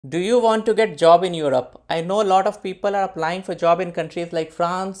Do you want to get job in Europe? I know a lot of people are applying for job in countries like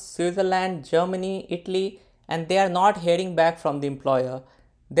France, Switzerland, Germany, Italy, and they are not hearing back from the employer.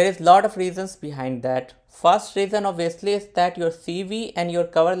 There is a lot of reasons behind that. First reason obviously is that your CV and your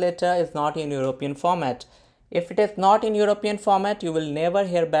cover letter is not in European format. If it is not in European format, you will never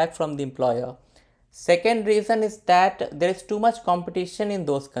hear back from the employer. Second reason is that there is too much competition in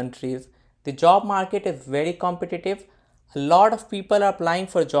those countries. The job market is very competitive. A lot of people are applying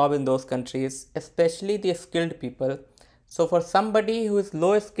for job in those countries, especially the skilled people. So for somebody who is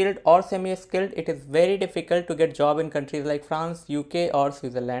low skilled or semi skilled, it is very difficult to get job in countries like France, UK or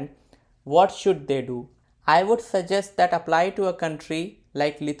Switzerland. What should they do? I would suggest that apply to a country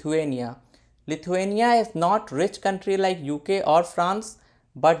like Lithuania. Lithuania is not rich country like UK or France,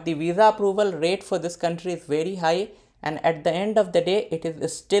 but the visa approval rate for this country is very high, and at the end of the day it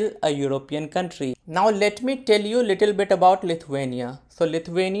is still a European country. Now let me tell you a little bit about Lithuania. So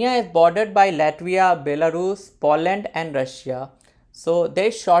Lithuania is bordered by Latvia, Belarus, Poland and Russia. So there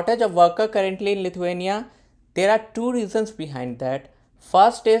is shortage of worker currently in Lithuania. There are two reasons behind that.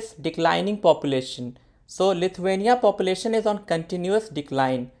 First is declining population. So Lithuania population is on continuous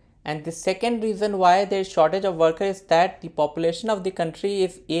decline. And the second reason why there is shortage of workers is that the population of the country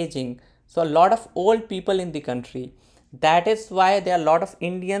is aging. So a lot of old people in the country. That is why there are a lot of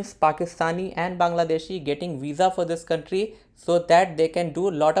Indians, Pakistani and Bangladeshi getting visa for this country so that they can do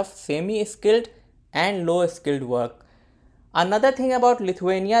a lot of semi-skilled and low-skilled work. Another thing about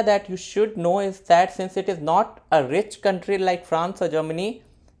Lithuania that you should know is that since it is not a rich country like France or Germany,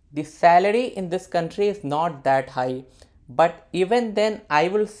 the salary in this country is not that high. But even then, I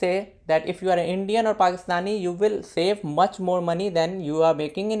will say that if you are an Indian or Pakistani, you will save much more money than you are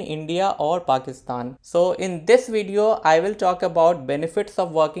making in India or Pakistan. So in this video, I will talk about benefits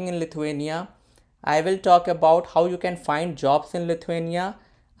of working in Lithuania. I will talk about how you can find jobs in Lithuania.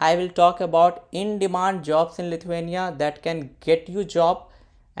 I will talk about in-demand jobs in Lithuania that can get you job.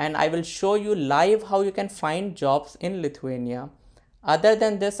 And I will show you live how you can find jobs in Lithuania. Other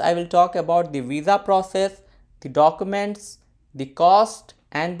than this, I will talk about the visa process, the documents, the cost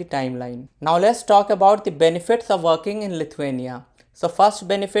and the timeline. Now let's talk about the benefits of working in Lithuania. So first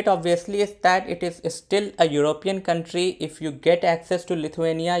benefit obviously is that it is still a European country. If you get access to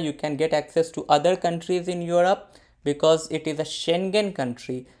Lithuania, you can get access to other countries in Europe because it is a Schengen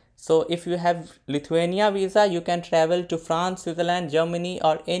country. So if you have Lithuania visa, you can travel to France, Switzerland, Germany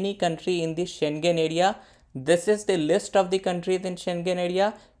or any country in the Schengen area. This is the list of the countries in Schengen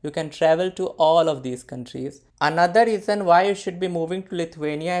area. You can travel to all of these countries. Another reason why you should be moving to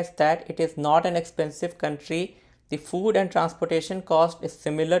Lithuania is that it is not an expensive country. The food and transportation cost is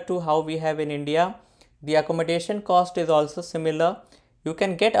similar to how we have in India. The accommodation cost is also similar. You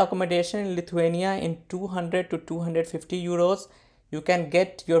can get accommodation in Lithuania in 200 to 250 euros. You can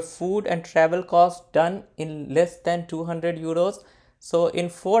get your food and travel costs done in less than 200 euros. So in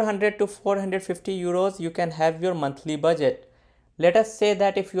 400 to 450 euros, you can have your monthly budget. Let us say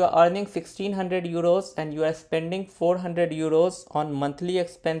that if you are earning 1600 euros and you are spending 400 euros on monthly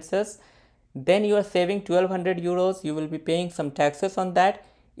expenses, then you are saving 1200 euros. You will be paying some taxes on that.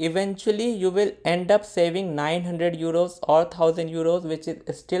 Eventually, you will end up saving 900 euros or 1000 euros, which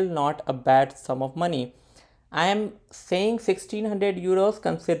is still not a bad sum of money. I am saying 1600 euros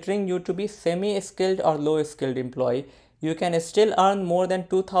considering you to be semi-skilled or low-skilled employee. You can still earn more than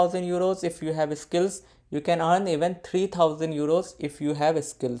 2000 euros if you have skills. You can earn even 3000 euros if you have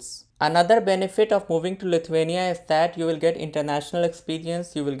skills. Another benefit of moving to Lithuania is that you will get international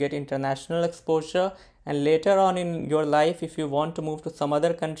experience, you will get international exposure, and later on in your life, if you want to move to some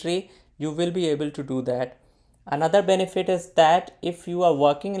other country, you will be able to do that. Another benefit is that if you are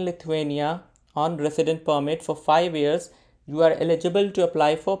working in Lithuania on resident permit for 5 years, you are eligible to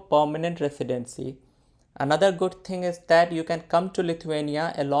apply for permanent residency. Another good thing is that you can come to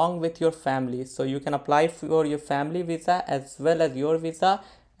Lithuania along with your family. So you can apply for your family visa as well as your visa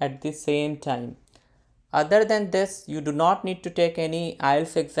at the same time. Other than this, you do not need to take any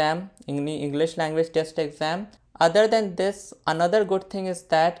IELTS exam, any English language test exam. Other than this, another good thing is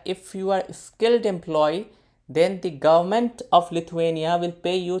that if you are a skilled employee, then the government of Lithuania will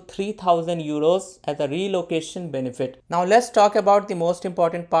pay you 3000 euros as a relocation benefit. Now let's talk about the most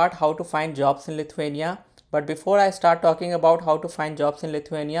important part, how to find jobs in Lithuania. But before I start talking about how to find jobs in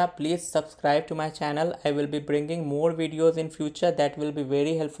Lithuania, please subscribe to my channel. I will be bringing more videos in future that will be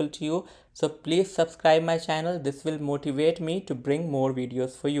very helpful to you. So please subscribe my channel. This will motivate me to bring more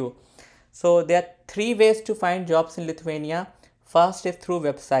videos for you. So there are 3 ways to find jobs in Lithuania. First is through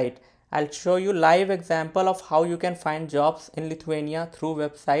website. I'll show you live example of how you can find jobs in Lithuania through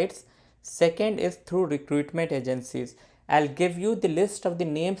websites. Second is through recruitment agencies. I'll give you the list of the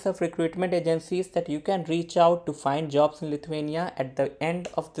names of recruitment agencies that you can reach out to find jobs in Lithuania at the end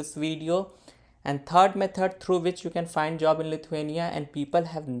of this video. And third method through which you can find job in Lithuania, and people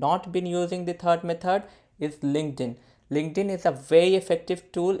have not been using the third method, is LinkedIn. LinkedIn is a very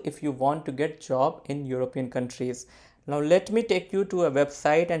effective tool if you want to get job in European countries. Now let me take you to a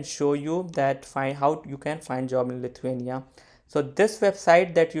website and show you that how you can find job in Lithuania. So this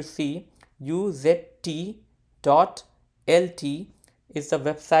website that you see, UZT.lt, is the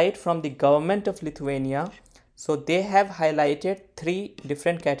website from the government of Lithuania. So they have highlighted 3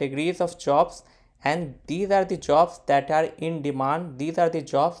 different categories of jobs, and these are the jobs that are in demand. These are the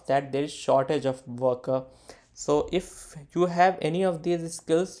jobs that there is shortage of worker. So if you have any of these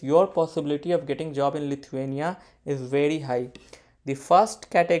skills, your possibility of getting job in Lithuania is very high. The first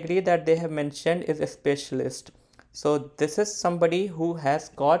category that they have mentioned is a specialist. So this is somebody who has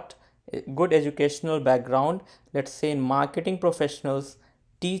got a good educational background, let's say in marketing professionals,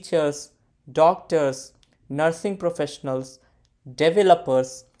 teachers, doctors, nursing professionals,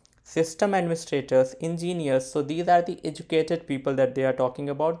 developers, system administrators, engineers. So these are the educated people that they are talking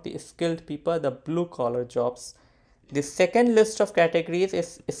about, the skilled people, the blue collar jobs. The second list of categories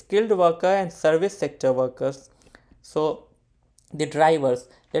is skilled worker and service sector workers. So the drivers,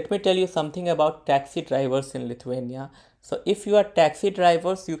 let me tell you something about taxi drivers in Lithuania. So if you are taxi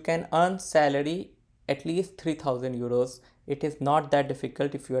drivers, you can earn salary at least 3,000 euros. It is not that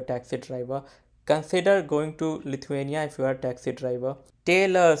difficult if you are taxi driver. Consider going to Lithuania if you are a taxi driver.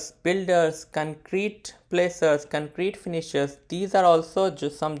 Tailors, builders, concrete placers, concrete finishers, these are also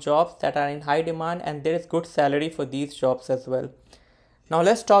just some jobs that are in high demand, and there is good salary for these jobs as well. Now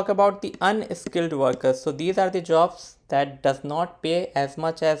let's talk about the unskilled workers. So these are the jobs that does not pay as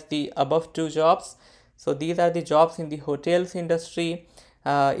much as the above 2 jobs. So these are the jobs in the hotels industry,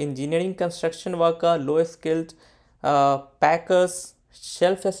 engineering construction worker, low skilled, packers,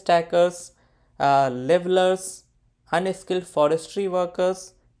 shelf stackers, levelers, unskilled forestry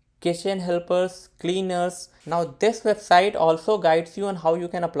workers, kitchen helpers, cleaners. Now this website also guides you on how you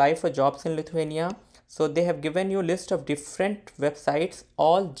can apply for jobs in Lithuania. So they have given you a list of different websites,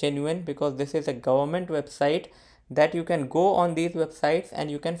 all genuine, because this is a government website, that you can go on these websites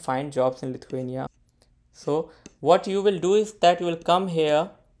and you can find jobs in Lithuania. So what you will do is that you will come here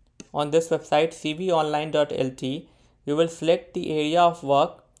on this website cvonline.lt. You will select the area of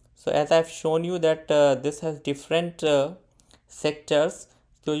work. So as I have shown you that this has different sectors.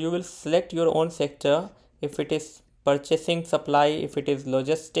 So you will select your own sector. If it is purchasing supply, if it is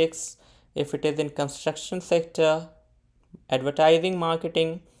logistics, if it is in construction sector, advertising,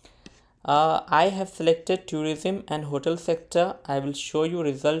 marketing. I have selected tourism and hotel sector. I will show you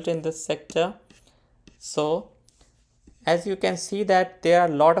result in this sector. So as you can see that there are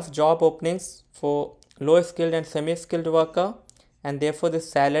a lot of job openings for low skilled and semi skilled worker, and therefore the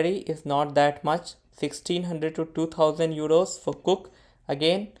salary is not that much, 1600 to 2000 euros for cook.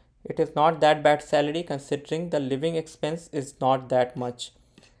 Again, it is not that bad salary considering the living expense is not that much.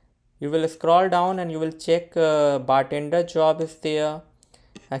 You will scroll down and you will check bartender job is there,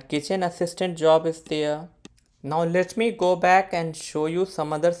 a kitchen assistant job is there. Now let me go back and show you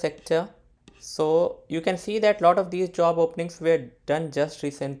some other sector. So you can see that a lot of these job openings were done just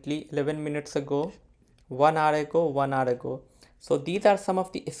recently, 11 minutes ago, 1 hour ago, 1 hour ago. So these are some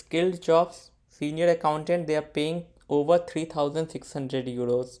of the skilled jobs. Senior accountant, they are paying over 3,600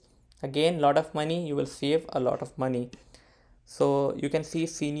 euros. Again, lot of money, you will save a lot of money. So you can see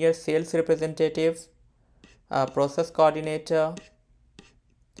senior sales representative, process coordinator,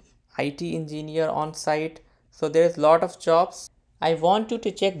 IT engineer on site. So there is a lot of jobs. I want you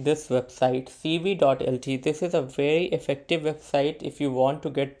to check this website cv.lt. This is a very effective website if you want to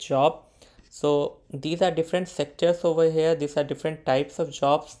get job. So these are different sectors over here. These are different types of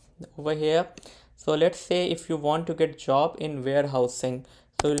jobs over here. So let's say if you want to get job in warehousing.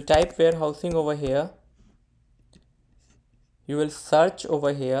 So you'll type warehousing over here. You will search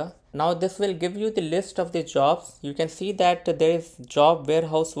over here. Now this will give you the list of the jobs. You can see that there is job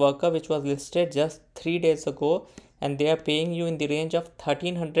warehouse worker which was listed just 3 days ago, and they are paying you in the range of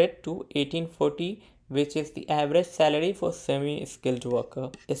 1300 to 1840, which is the average salary for semi-skilled worker.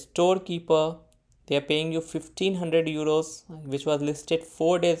 A storekeeper, they are paying you 1500 euros, which was listed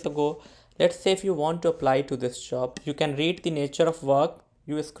 4 days ago. Let's say if you want to apply to this job, you can read the nature of work.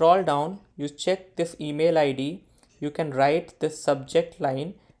 You scroll down, you check this email ID, you can write this subject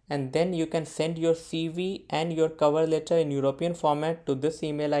line, and then you can send your CV and your cover letter in European format to this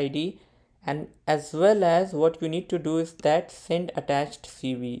email ID. And as well as what you need to do is that send attached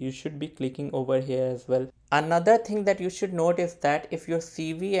CV. You should be clicking over here as well. Another thing that you should note is that if your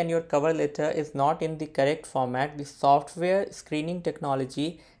CV and your cover letter is not in the correct format, the software screening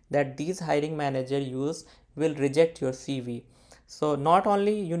technology that these hiring managers use will reject your CV. So not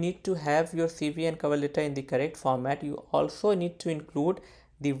only you need to have your CV and cover letter in the correct format, you also need to include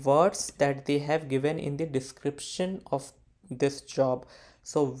the words that they have given in the description of this job.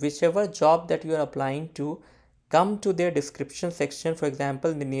 So whichever job that you are applying to, come to their description section, for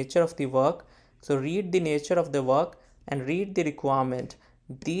example, the nature of the work. So read the nature of the work and read the requirement.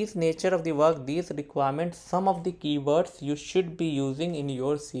 These nature of the work, these requirements, some of the keywords you should be using in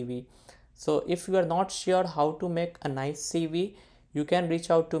your CV. So if you are not sure how to make a nice CV, you can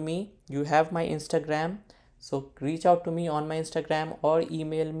reach out to me. You have my Instagram. So reach out to me on my Instagram or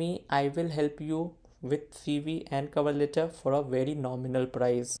email me. I will help you with CV and cover letter for a very nominal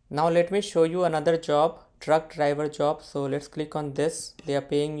price. Now let me show you another job, truck driver job. So let's click on this. They are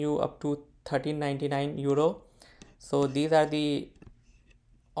paying you up to 13.99 euro. So these are the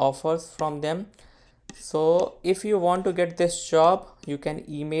offers from them. So if you want to get this job, you can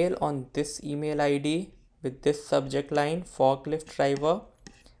email on this email ID with this subject line, forklift driver,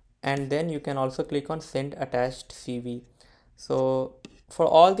 and then you can also click on send attached CV. So for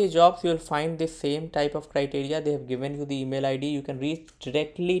all the jobs you will find the same type of criteria. They have given you the email ID. You can reach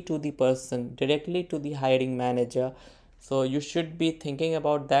directly to the person, directly to the hiring manager. So you should be thinking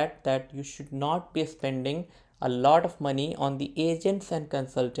about that you should not be spending a lot of money on the agents and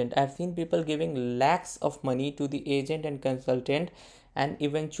consultant. I've seen people giving lakhs of money to the agent and consultant, and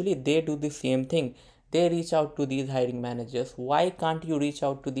eventually they do the same thing. They reach out to these hiring managers. Why can't you reach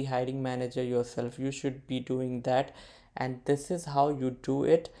out to the hiring manager yourself? You should be doing that, and this is how you do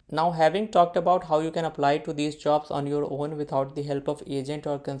it. Now, having talked about how you can apply to these jobs on your own without the help of agent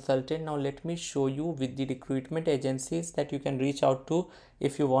or consultant, now let me show you with the recruitment agencies that you can reach out to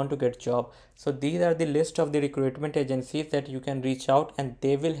if you want to get job. So these are the list of the recruitment agencies that you can reach out, and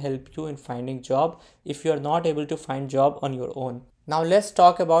they will help you in finding job if you are not able to find job on your own. Now let's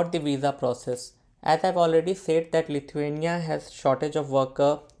talk about the visa process. As I've already said that Lithuania has shortage of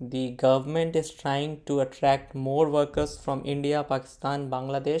worker, the government is trying to attract more workers from India, Pakistan,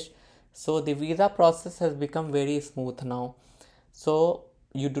 Bangladesh. So the visa process has become very smooth now. So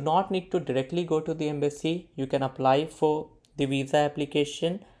you do not need to directly go to the embassy. You can apply for the visa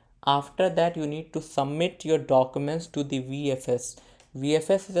application. After that, you need to submit your documents to the VFS.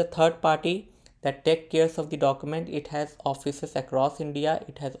 VFS is a third party that take care of the document. It has offices across India,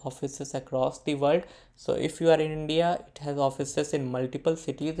 it has offices across the world. So if you are in India, it has offices in multiple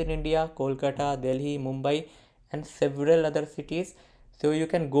cities in India, Kolkata, Delhi, Mumbai, and several other cities. So you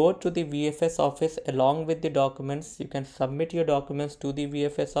can go to the VFS office along with the documents. You can submit your documents to the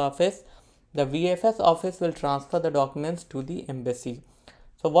VFS office. The VFS office will transfer the documents to the embassy.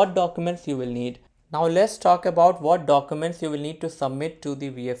 So what documents you will need? Now let's talk about what documents you will need to submit to the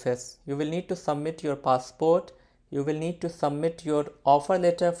VFS. You will need to submit your passport. You will need to submit your offer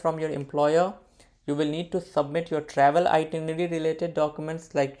letter from your employer. You will need to submit your travel itinerary related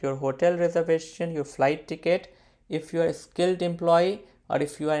documents like your hotel reservation, your flight ticket. If you are a skilled employee or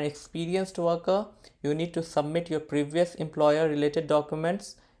if you are an experienced worker, you need to submit your previous employer related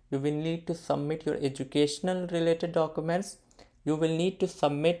documents. You will need to submit your educational related documents. You will need to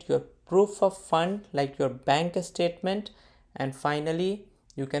submit your proof of fund like your bank statement, and finally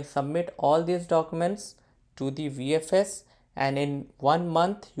you can submit all these documents to the VFS, and in 1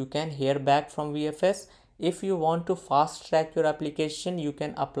 month you can hear back from VFS. If you want to fast track your application, you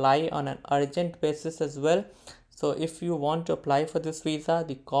can apply on an urgent basis as well. So if you want to apply for this visa,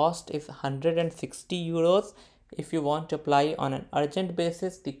 the cost is 160 euros. If you want to apply on an urgent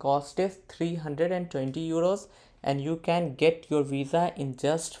basis, the cost is 320 euros, and you can get your visa in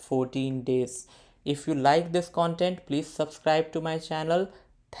just 14 days. If you like this content, please subscribe to my channel.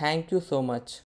 Thank you so much.